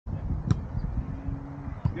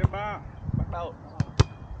3 bắt đầu.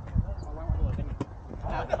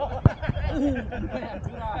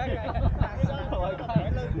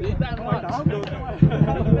 Đi ra ngoài đó được.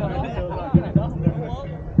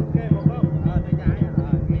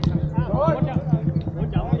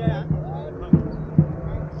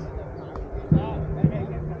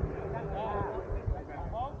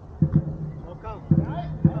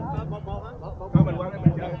 Mình qua đây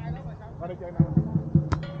mình chơi. Qua đây chơi nào.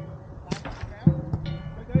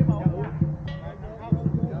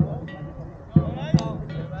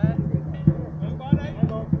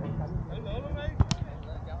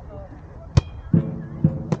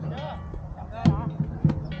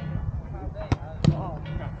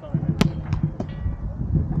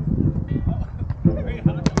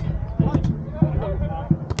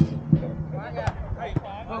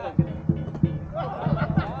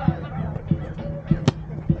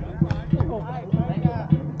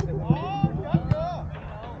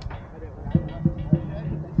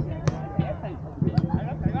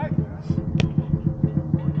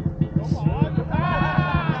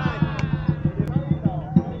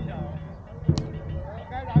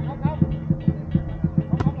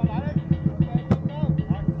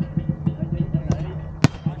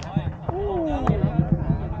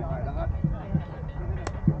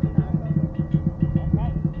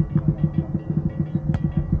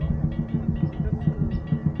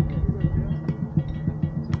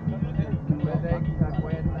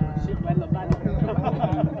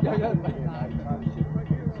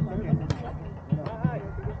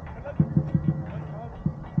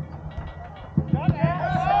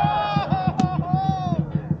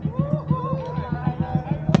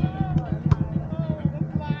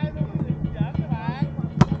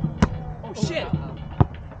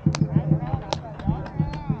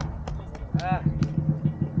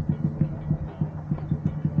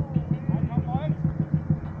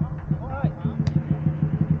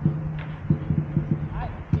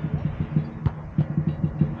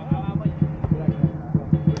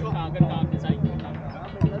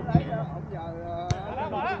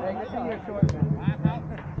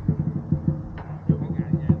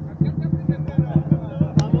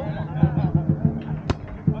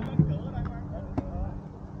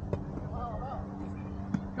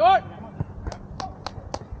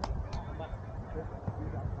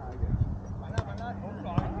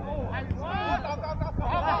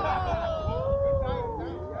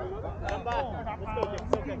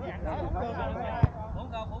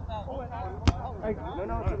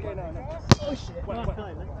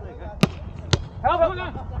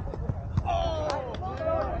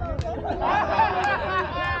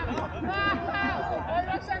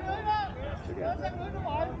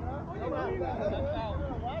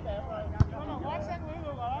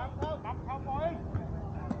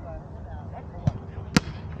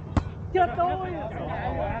 Chết tôi.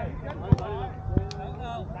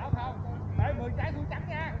 Đấy 10 trái thua trắng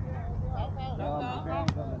nha.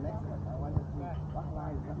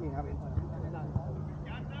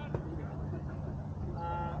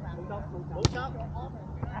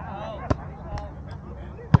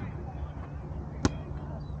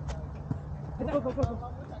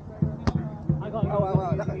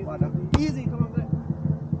 Easy, come on.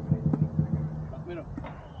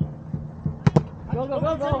 Go, go,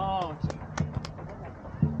 go, go.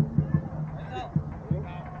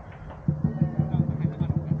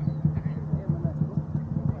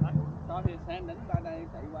 Cho thì Sen đánh qua đây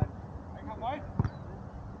chạy qua. Không ơi.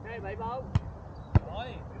 Đây 7 bóng. Rồi,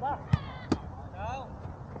 đi ba. Đâu.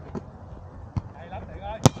 Hay lắm Thiện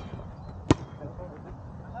ơi.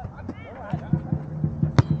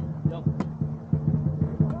 Vô.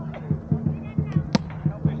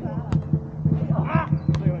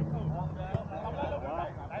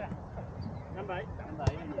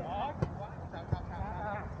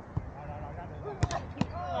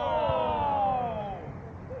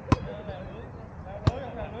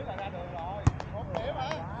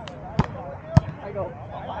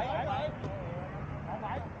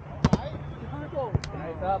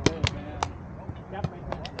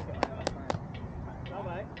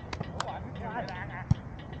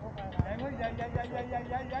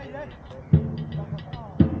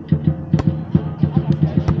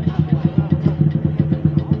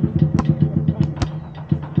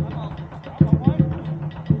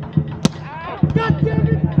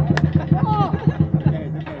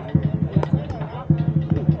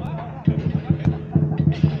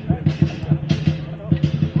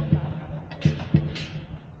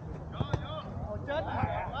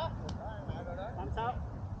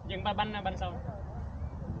 Dừng banh sau.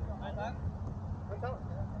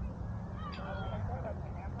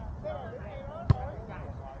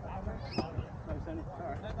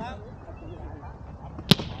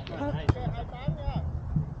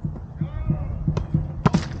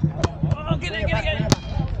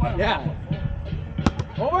 Yeah.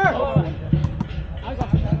 Over.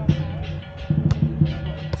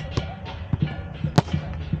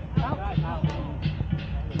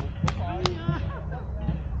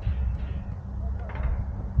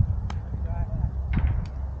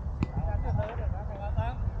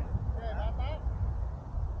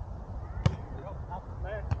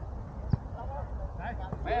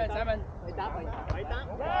 Mấy Simon 7-8.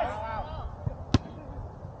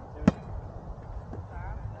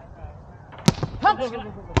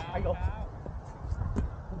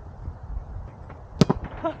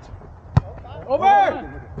 Over.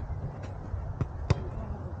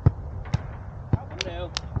 đều.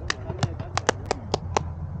 Over.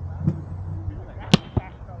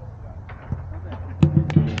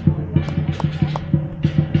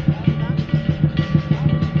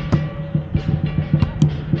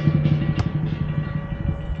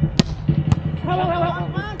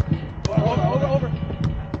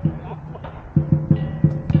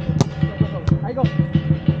 I go.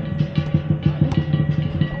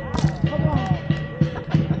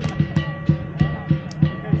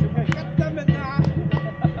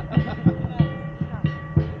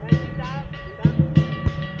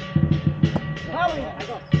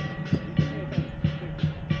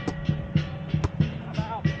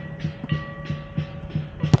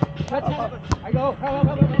 I go. I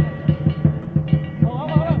go.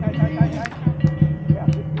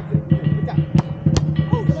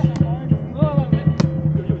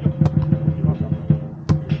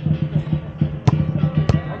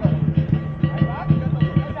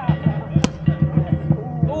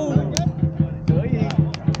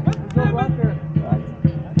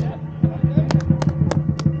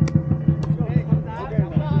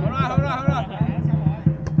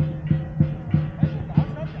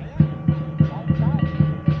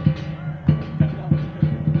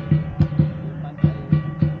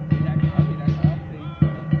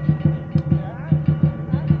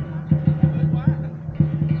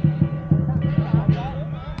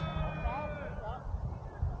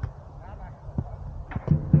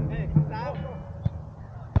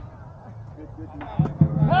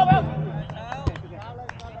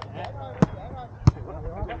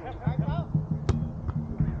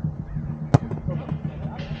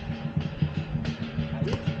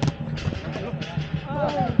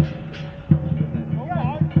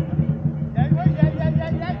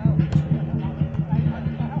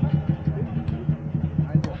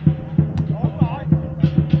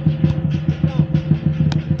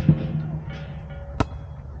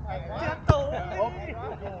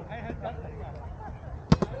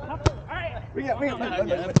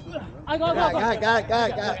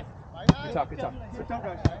 Good job.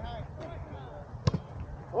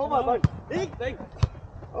 Over, bud. Đi.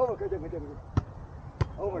 Over, good job.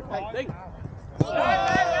 Over, tight. Đi.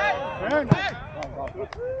 Very nice.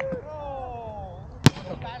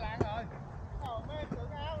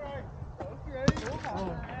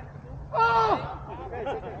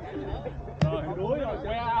 Rồi, đuối rồi,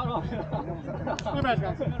 quay out rồi.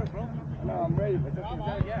 No, I'm ready, but that's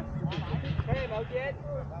okay. Yeah. Hey, màu chết.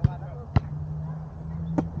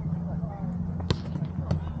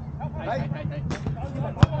 Hey.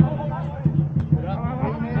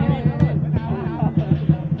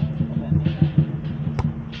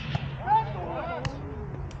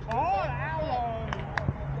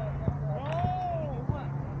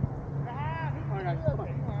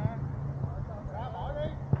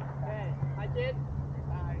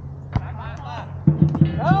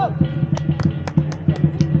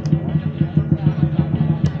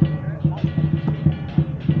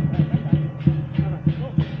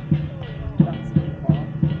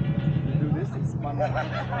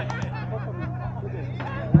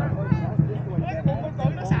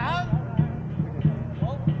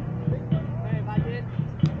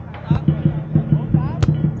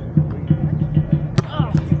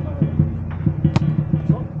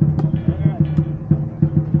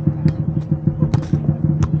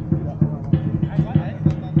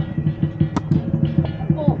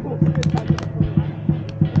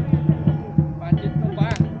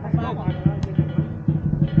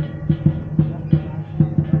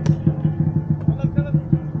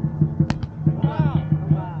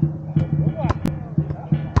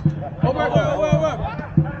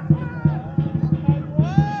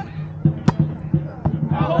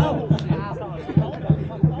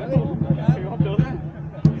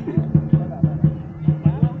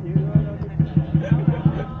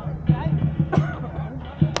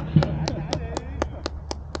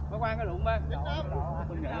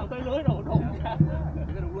 Tới lưới rồi đụng ra.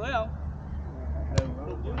 Cái đụng lưới không?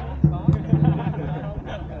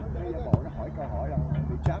 Bộ nó hỏi câu hỏi đâu.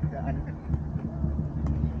 cháp cho anh.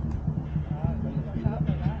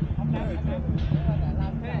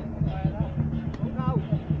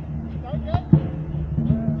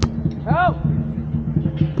 Không.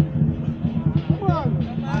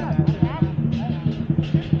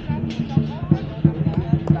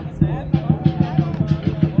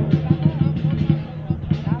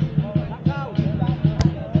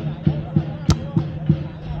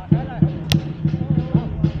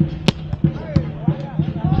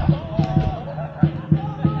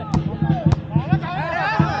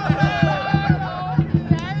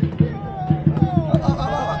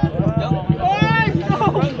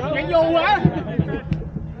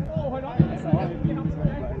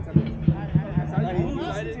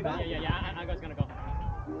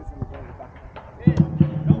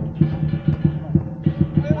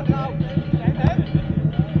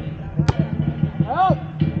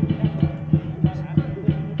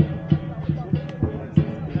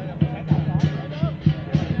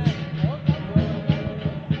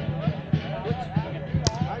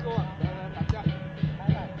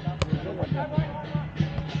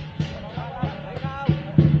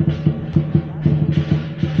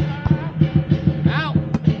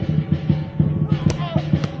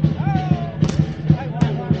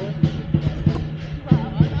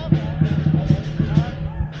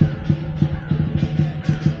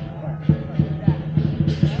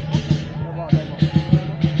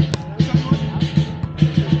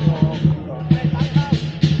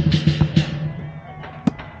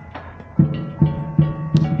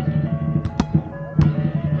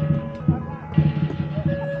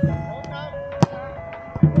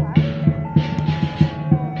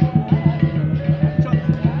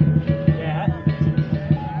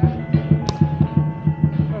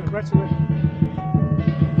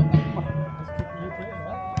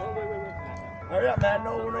 Hurry up, man.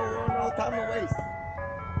 No time to waste.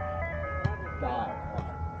 Die.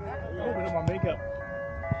 Open up my makeup.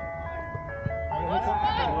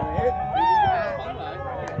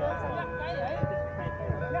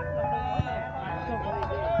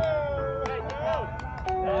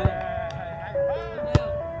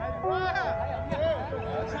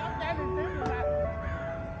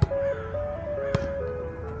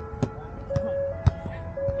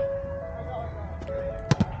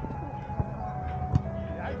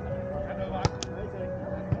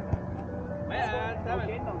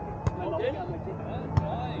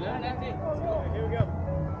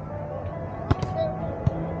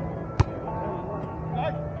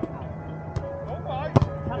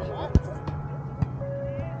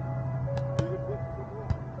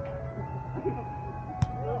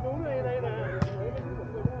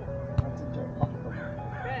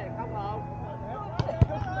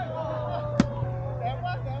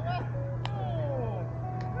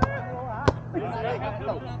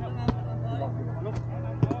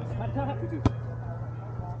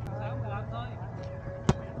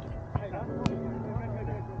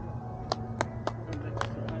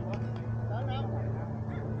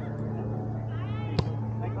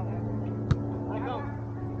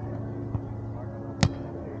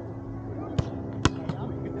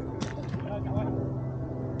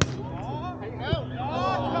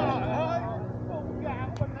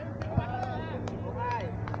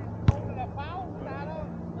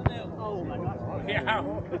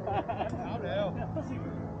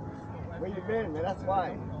 Where you been, man? That's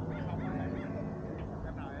why.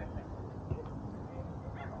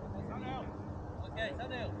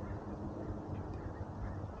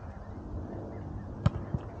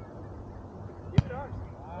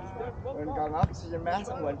 Mình còn oxygen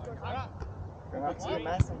mask không mình? Còn oxygen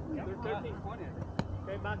mask không?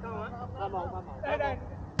 Okay, ba câu hả? Ba một. Đây.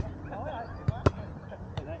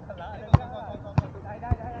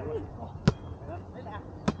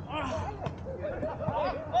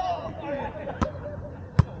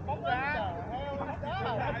 Bóng ra.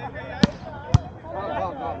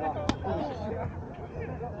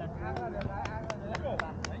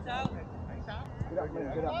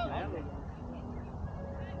 Get up.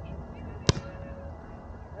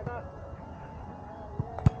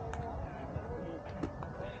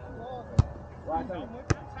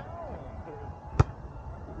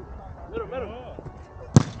 Middle.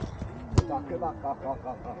 Good luck.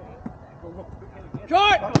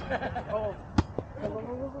 Short!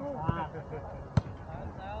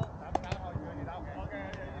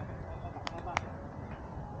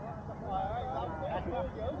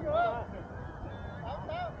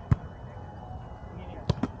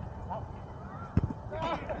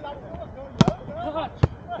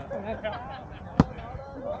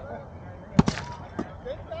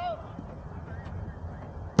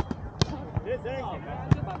 Bà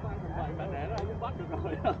để nó không bắt được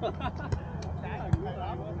rồi.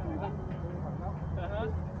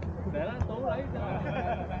 Để nó Tú lấy cho.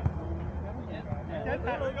 Chết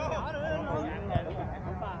luôn có nhỏ nữa luôn.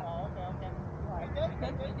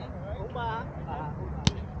 Cũng ba.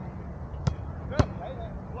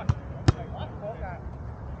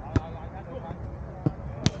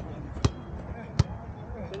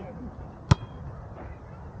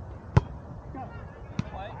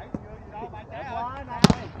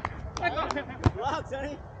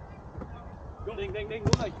 Đinh đúng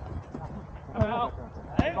rồi. Không.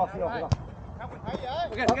 Đấy. Ok,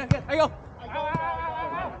 Thấy không?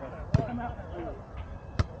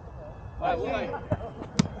 Rồi, uống rồi.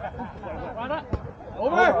 Qua đó.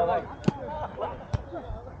 Uống đi.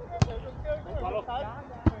 Qua luôn.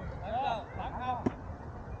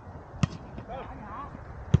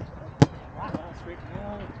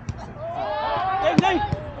 Đi.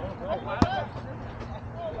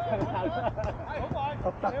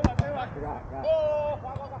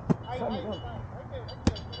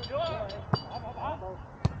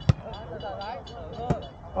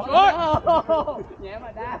 Nhẹ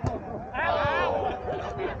mà đa.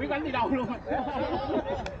 Biết bánh đi đâu luôn.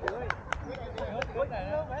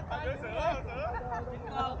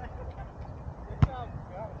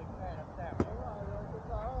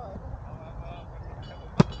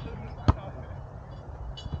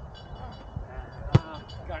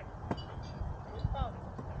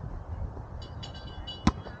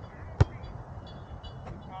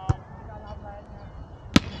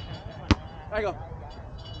 Đây rồi.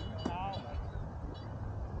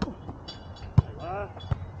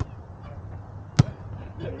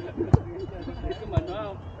 Cái mình nữa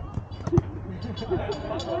không?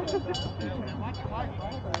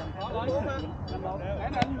 Cái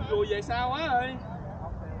anh lùi về sau quá rồi.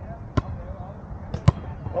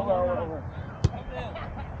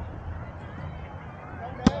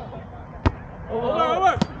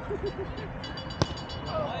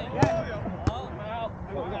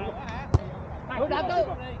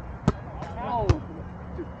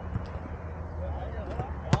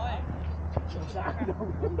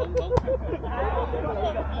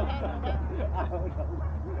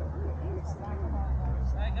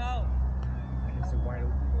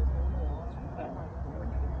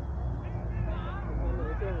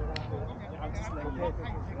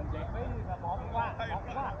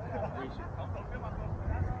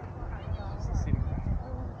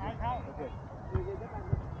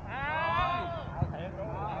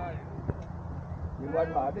 Dự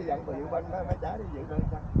bên mà nó giận mà dự bên mấy trái đi dự bên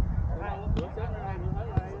sao? Chỉnh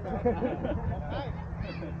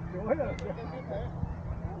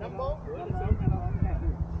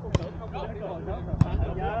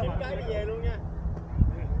cái đi về luôn nha.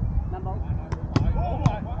 5-4.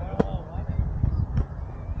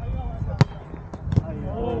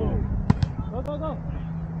 Go.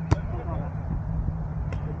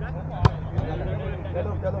 Chơi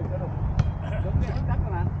luôn.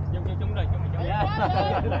 Chung rồi.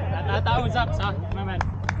 Đã tao sao? My man.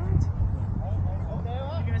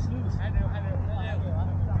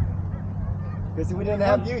 Because we didn't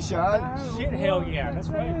have you, Sean. Shit, hell yeah. That's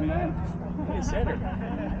right, man. You said it.